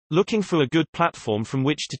Looking for a good platform from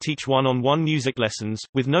which to teach one-on-one music lessons,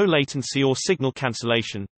 with no latency or signal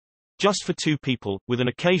cancellation. Just for 2 people, with an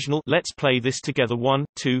occasional "let's play this together 1,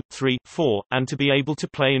 2, 3, 4, and to be able to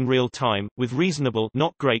play in real time, with reasonable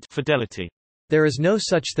not great fidelity. There is no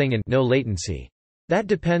such thing in no latency. That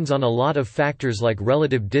depends on a lot of factors like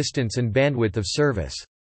relative distance and bandwidth of service.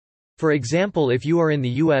 For example, if you are in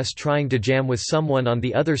the US trying to jam with someone on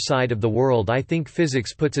the other side of the world, I think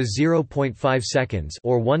physics puts a 0.5 seconds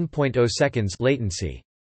or 1.0 seconds latency.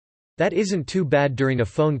 That isn't too bad during a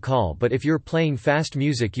phone call, but if you're playing fast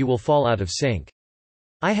music you will fall out of sync.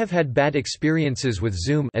 I have had bad experiences with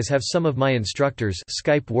Zoom, as have some of my instructors.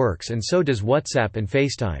 Skype works and so does WhatsApp and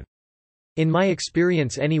FaceTime. In my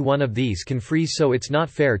experience any one of these can freeze, so it's not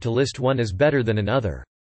fair to list one as better than another.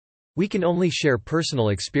 We can only share personal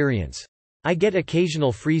experience. I get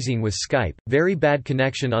occasional freezing with Skype, very bad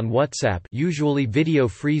connection on WhatsApp, usually video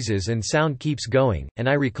freezes and sound keeps going, and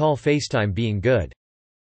I recall FaceTime being good.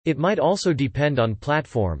 It might also depend on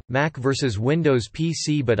platform, Mac versus Windows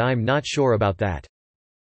PC, but I'm not sure about that.